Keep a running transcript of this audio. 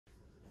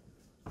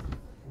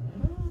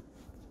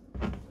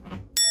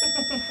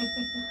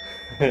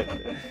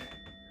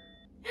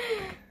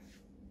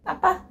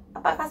아빠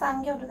가서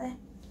안겨도 돼.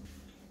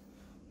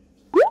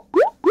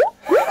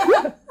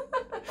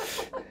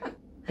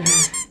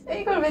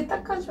 이걸 왜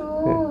닦아줘?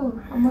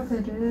 엄마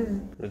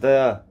배를.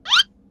 루다야,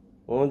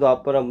 오늘도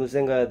아빠랑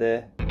문센 가야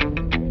돼.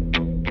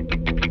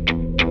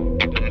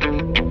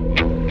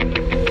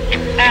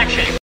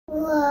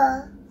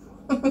 우와.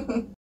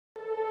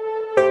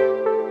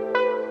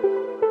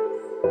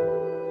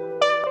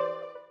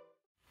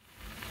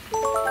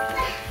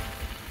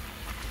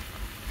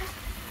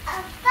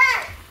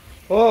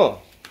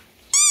 어.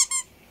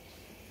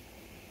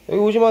 여기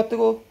오지마.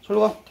 뜨거워.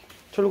 절로 가.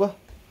 절로 가.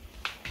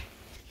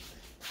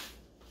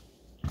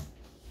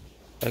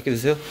 맛있게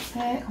드세요.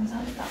 네,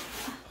 감사합니다.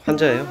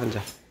 환자예요, 환자.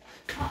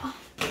 아빠.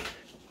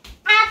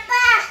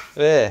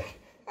 왜?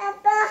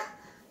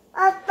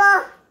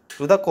 아빠.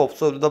 루다 거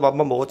없어. 루다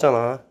맘만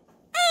먹었잖아.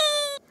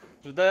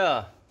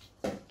 루다야,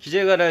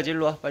 기저귀 갈아야지.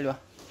 일로 와. 빨리 와.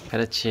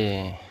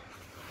 그렇지.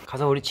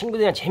 가서 우리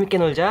친구들이랑 재밌게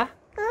놀자.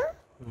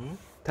 응?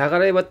 다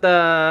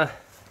갈아입었다.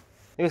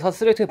 이거 다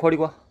쓰레기통에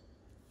버리고 와.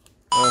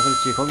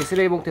 그렇지. 거기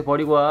쓰레기 봉투에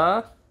버리고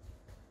와.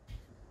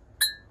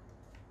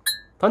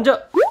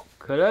 던져.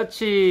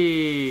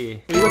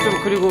 그렇지. 이것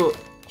좀 그리고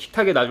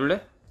식탁에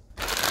놔줄래?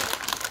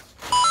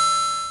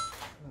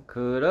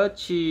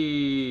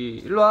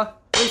 그렇지. 일로와.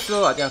 또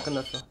있어. 아직 안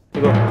끝났어.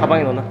 이거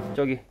가방에 넣어놔.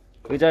 저기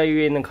의자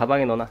위에 있는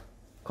가방에 넣어놔.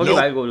 거기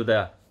말고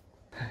루다야.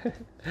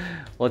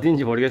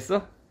 어딘지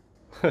모르겠어?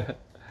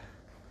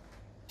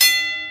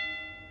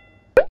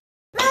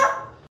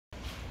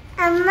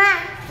 엄마.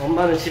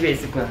 엄마는 집에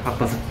있을 거야.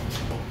 바빠서.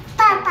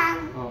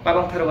 빠방.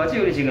 빠방 타러 가지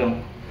우리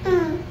지금.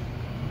 응.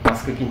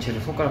 마스크 낀 채로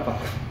손가락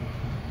빠방.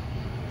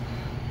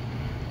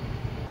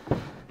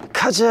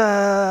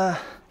 가자.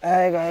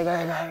 아이고.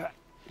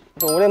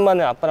 또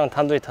오랜만에 아빠랑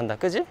단둘이 탄다.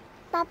 그지?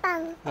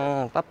 빠방.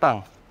 응,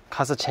 빠빵.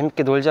 가서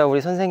재밌게 놀자.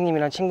 우리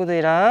선생님이랑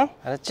친구들이랑.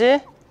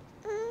 알았지?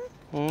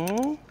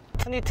 응.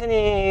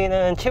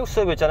 트니트니는 체육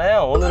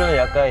수업이었잖아요. 오늘은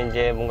약간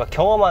이제 뭔가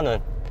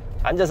경험하는,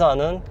 앉아서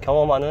하는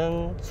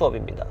경험하는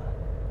수업입니다.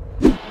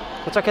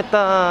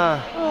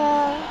 도착했다.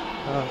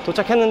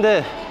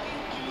 도착했는데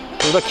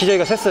누가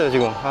기저귀가 샜어요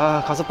지금.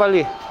 가서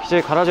빨리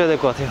기저귀 갈아줘야 될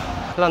것 같아요.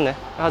 큰일 났네.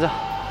 가자.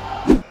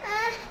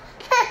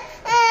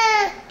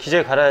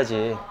 기저귀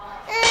갈아야지.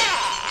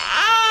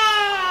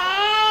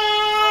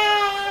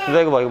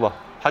 루다 이거 봐.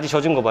 바지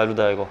젖은 거 봐.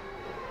 루다 이거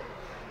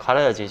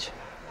갈아야지 이제.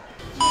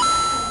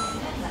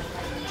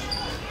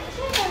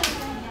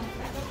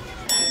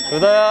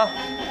 루다야,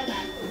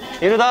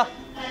 이루다.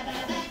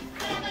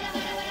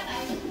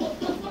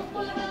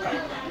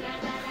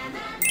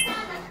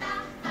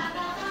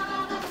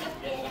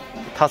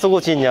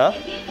 다소곳이 있냐?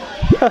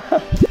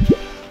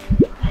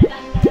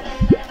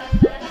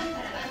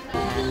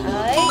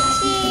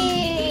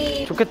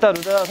 옳지. 좋겠다.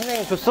 루다야,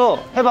 선생님 줬어.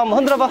 해봐. 한번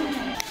흔들어봐.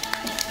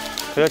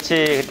 그렇지.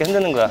 그렇게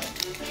흔드는 거야.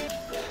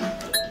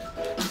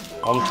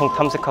 엄청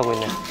탐색하고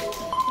있네.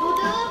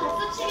 모두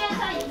박수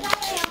치면서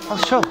인사해요.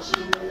 박수 쳐.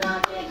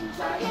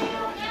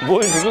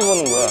 뭘 누굴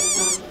보는 거야?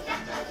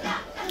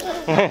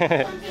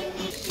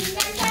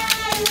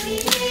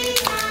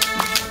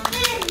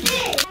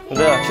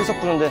 루다야, 출석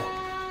부른대.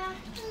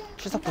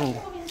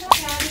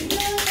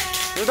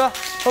 루다,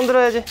 손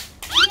들어야지.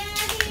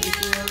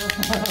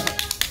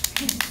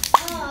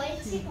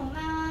 옳지.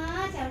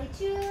 고마워. 자, 우리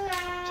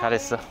추아.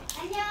 잘했어.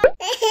 안녕.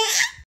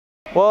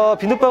 와,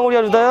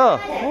 비눗방울이야, 루다야.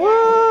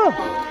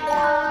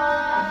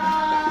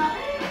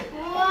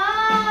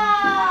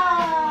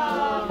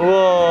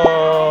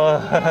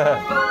 우와.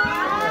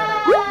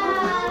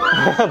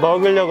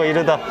 먹으려고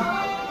이러다.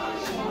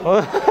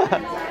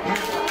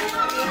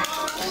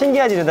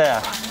 신기하지,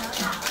 루다야?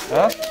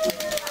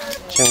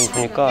 지금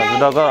보니까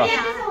루다가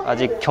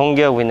아직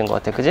경계하고 있는 것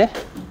같아. 그지?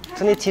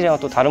 트니티랑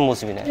또 다른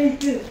모습이네.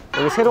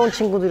 여기 새로운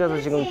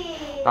친구들이라도 지금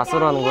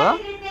낯설어 하는 거야?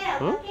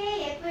 응?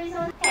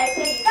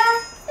 달팽이가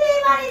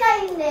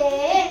 3마리나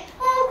있네.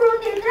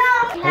 그런데 얘들아.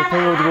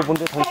 달팽이 어디로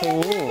본대,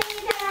 달팽이.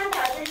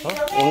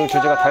 오늘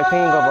주제가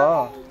달팽이인가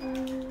봐.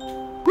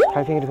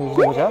 달팽이를 좀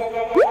보자.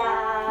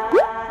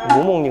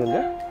 뭐 먹니 근데?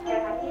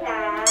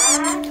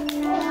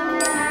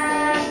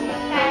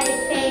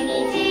 달팽이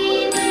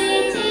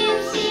집을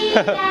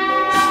지읍시다.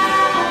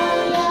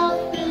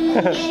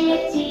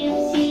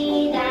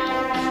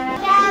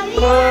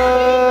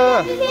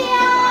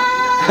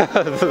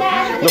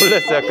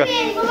 놀랬어 약간.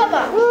 이거 봐봐.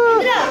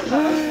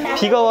 얘들아.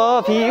 비가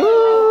와, 비.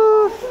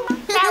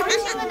 자, 우리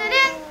친구들은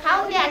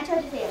가운데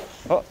앉혀주세요.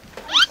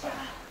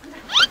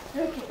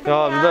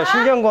 야, 루다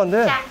신기한 거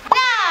한데. 자,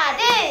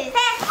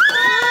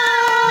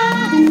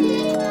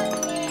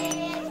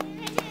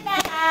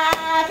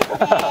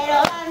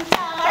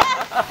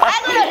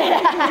 하나, 둘,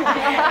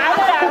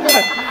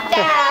 셋.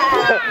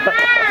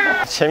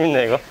 자,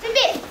 재밌네 이거. 준비.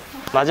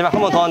 마지막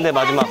한 번 더 한대.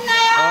 마지막.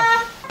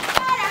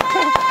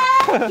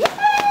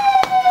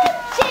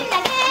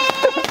 신나게.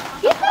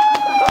 즐겁게.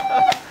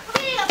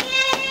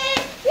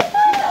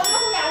 엄마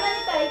거기 안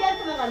하니까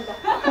애기한테만 간다.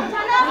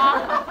 괜찮아?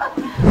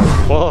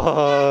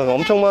 와,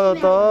 엄청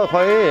많았다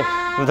과일.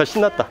 루다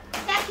신났다.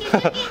 자,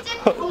 기죽기죽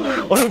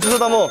얼른 주워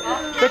담어.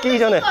 뺏기기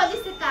전에. 어디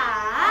있을까?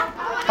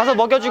 가서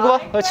먹여주고 와.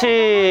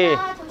 그렇지.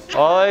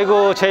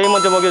 아이고, 제일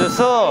먼저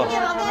먹여줬어.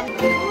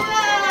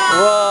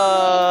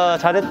 우와,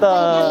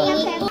 잘했다.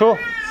 줘.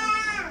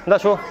 나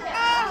줘.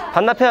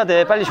 반납해야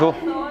돼. 빨리 줘.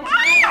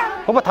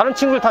 오빠 다른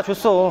친구들 다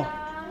줬어.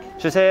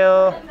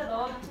 주세요.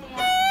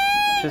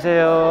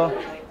 주세요.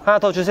 하나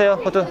더 주세요.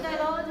 그것도.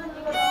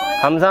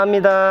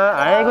 감사합니다.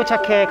 아이고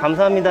착해.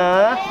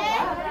 감사합니다.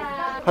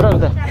 가자,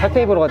 가자.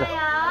 달팽이 보러 가자.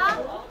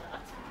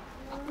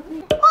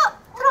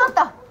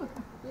 들어왔다.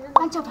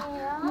 만져봐.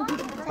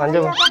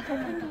 만져봐.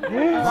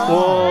 우와,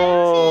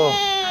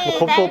 뭐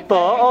겁도 없다.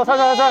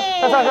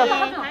 사자.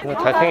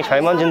 달팽이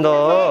잘 만진다.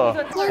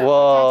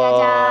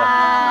 우와.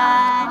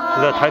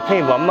 루다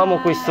달팽이 맘마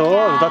먹고 있어.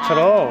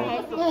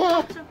 루다처럼.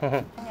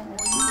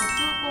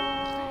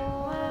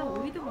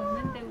 오이도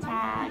먹는데.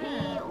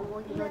 자리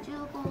오이도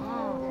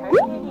주고.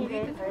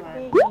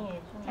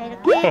 자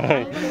이렇게.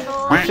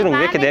 입술은 왜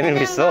이렇게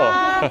내밀고 있어?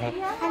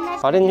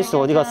 아랫 뉴스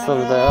어디 갔어,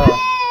 루다야?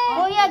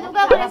 오이야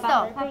누가 그랬어?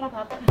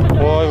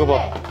 와, 이거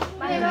봐.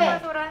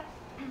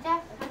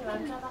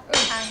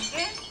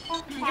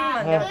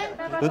 왜?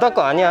 루다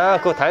거 아니야.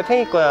 그거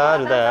달팽이 거야,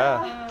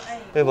 루다야.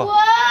 여기 봐. 우와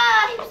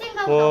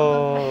힘센가 보다.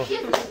 와.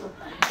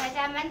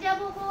 자자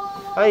만져보고.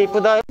 아,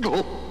 이쁘다.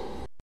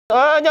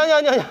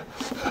 아니야.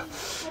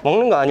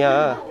 먹는 거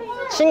아니야.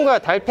 친구야,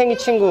 달팽이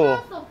친구.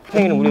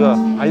 달팽이는 우리가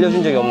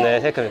알려준 적이 없네,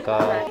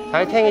 생각해보니까.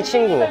 달팽이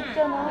친구.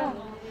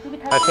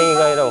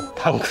 달팽이가 아니라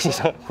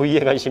당근이랑 구이에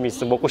관심이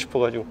있어. 먹고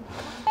싶어가지고.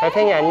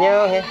 달팽이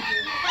안녕 해.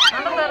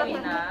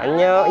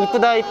 안녕.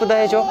 이쁘다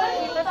해줘.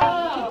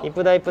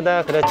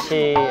 이쁘다.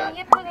 그렇지.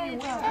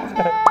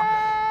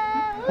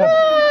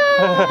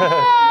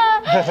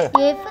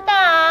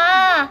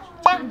 예쁘다.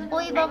 자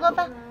오이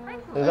먹어봐.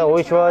 나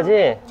오이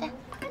좋아하지?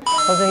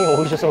 선생님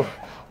오이 줘서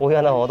오이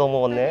하나 얻어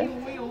먹었네.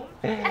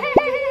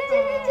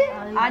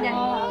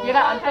 아니야.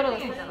 얘가 안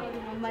떨어졌어.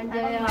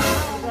 만져요.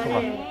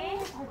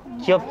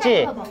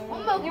 귀엽지?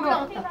 엄마 여기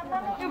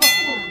올라갔다.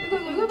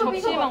 이거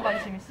접시만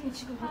관심 있어.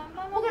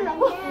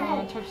 먹으려고?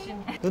 접시.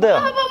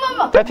 누다야.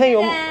 달팽이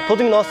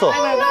더듬이 나왔어.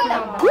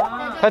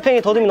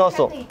 달팽이 더듬이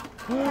나왔어.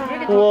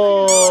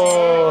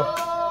 우와.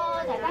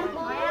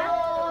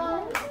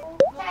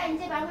 자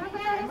이제 마무리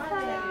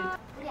끝났어요.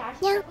 우리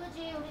아쉽다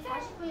그지? 우리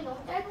 40분이 너무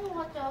짧은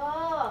것 같죠?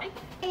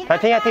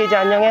 달팽이한테 이제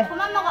안녕해.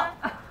 그만 먹어.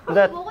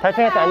 누다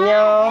달팽이한테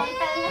안녕.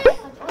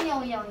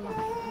 오냐.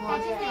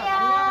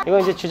 해주세요. 이거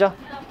이제 주자.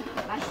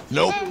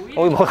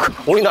 오이 먹을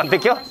거. 오이는 안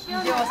뺏겨?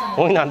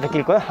 오이는 안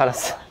뺏길 거야?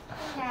 알았어.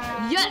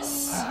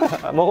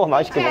 먹어.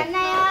 맛있게 먹어.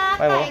 안나요?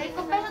 빨리 아까 먹어. 애기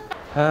거 뺏었다.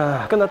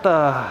 아,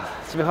 끝났다.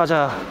 집에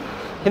가자.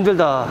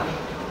 힘들다.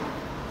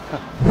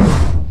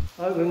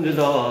 아이고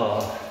힘들다.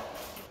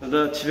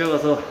 나 집에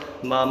가서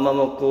맘마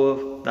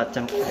먹고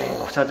낮잠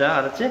꼭 자자.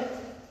 알았지?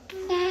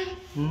 네.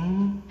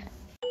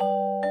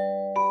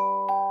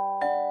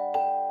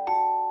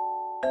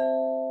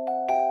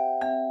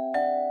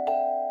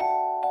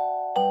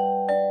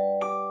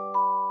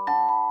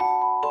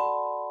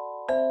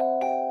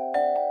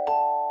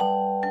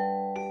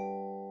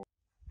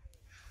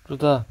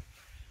 루다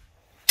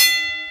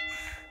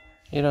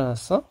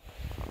일어났어?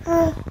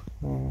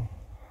 응.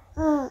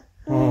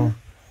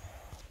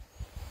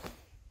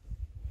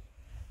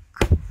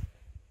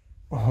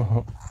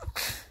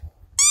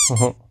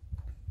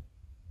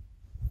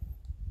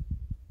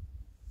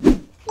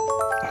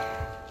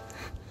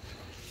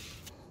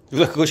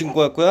 루다 그거 신고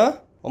갈 거야?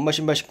 엄마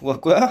신발 신고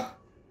갈 거야?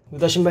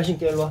 루다 신발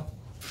신게. 일로 와.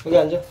 여기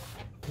앉아.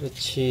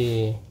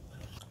 그렇지.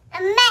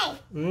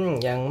 엄마.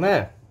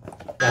 양말.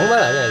 양말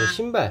아니야, 이거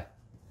신발.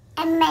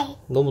 엄마.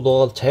 너무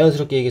너가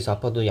자연스럽게 얘기해서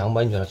아빠도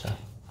양말인 줄 알았잖아.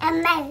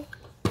 엄마.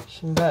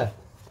 신발.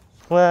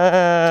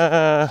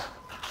 와.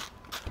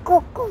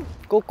 꼬꼬.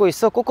 꼬꼬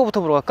있어?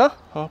 꼬꼬부터 보러 갈까?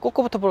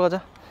 꼬꼬부터 보러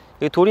가자.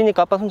 여기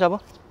돌이니까 아빠 손 잡아.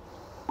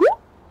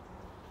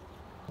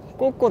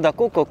 꼬꼬다,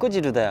 꼬꼬.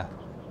 그지, 루다야?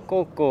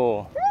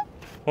 꼬꼬.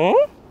 응?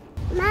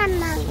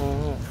 마마.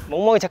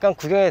 멍멍이 잠깐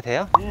구경해도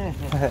돼요?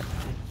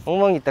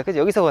 멍멍이 있다, 그지?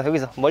 여기서 봐,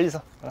 여기서.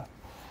 멀리서.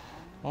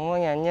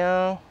 멍멍이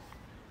안녕.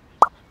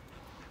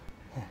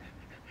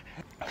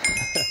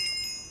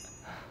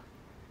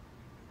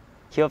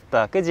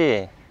 귀엽다,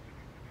 그지?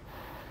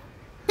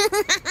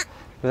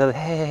 루다도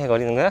헤헤헤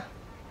거리는 거야?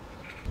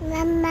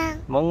 마마.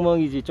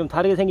 멍멍이지. 좀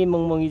다르게 생긴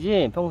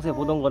멍멍이지? 평소에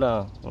보던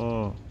거랑.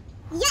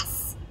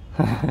 예스.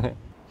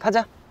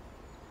 가자.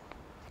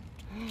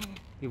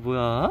 이게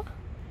뭐야?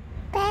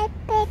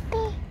 빼빼빼.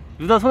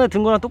 루다 손에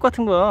든 거랑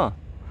똑같은 거야.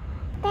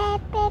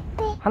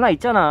 빼빼빼. 하나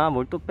있잖아.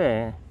 뭘 또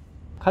빼.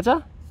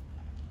 가자.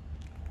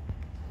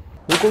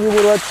 물고기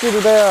보러 왔지,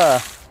 루다야?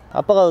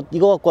 아빠가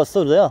이거 갖고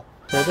왔어, 루다야.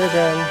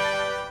 짜자잔.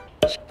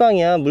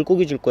 식빵이야.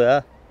 물고기 줄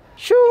거야.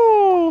 슝.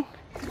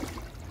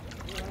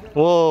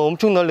 와,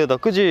 엄청 날래다,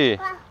 그지?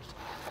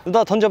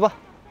 루다 던져봐.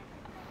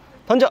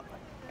 던져.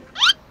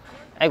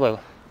 아이고.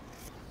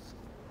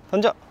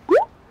 던져.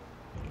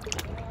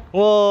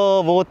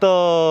 와, 먹었다.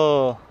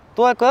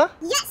 또 할 거야?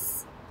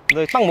 예스.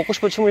 너 빵 먹고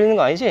싶어 침 흘리는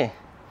거 아니지?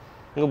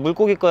 이거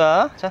물고기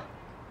거야. 자,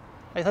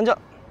 빨리 던져.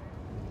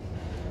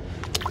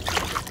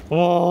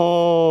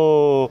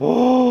 와,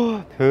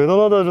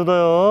 대단하다,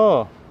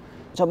 루다야.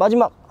 자,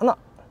 마지막 하나.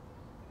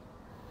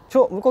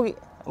 줘, 물고기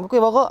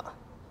먹어.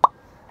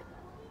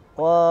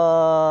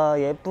 와,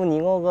 예쁜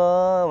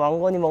잉어가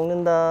왕건이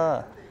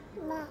먹는다.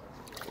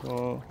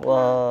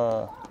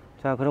 와.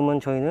 자, 그러면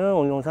저희는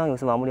오늘 영상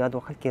여기서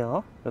마무리하도록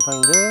할게요.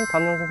 럴파님들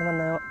다음 영상에서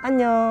만나요.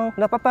 안녕.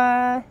 나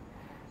빠빠이.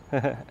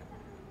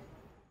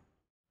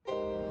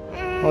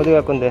 어디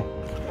갈 건데?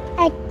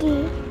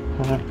 어디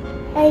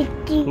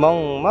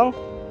멍멍.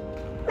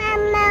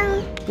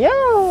 멍멍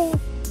야우.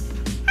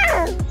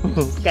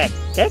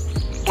 깨깨.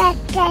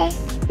 까까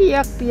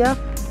삐약삐약.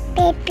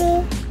 삐삐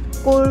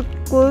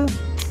꿀꿀.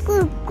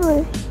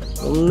 꿀꿀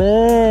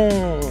엄매.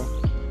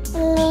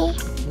 미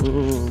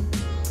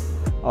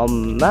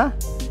엄마.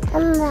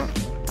 엄마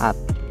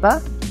아빠.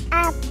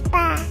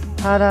 아빠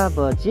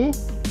할아버지.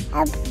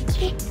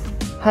 아버지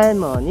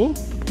할머니.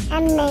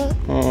 할매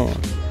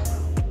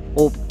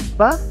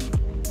오빠.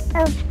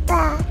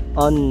 오빠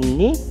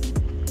언니.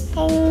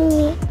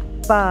 언니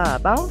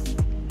빠방.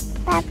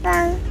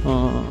 빠빵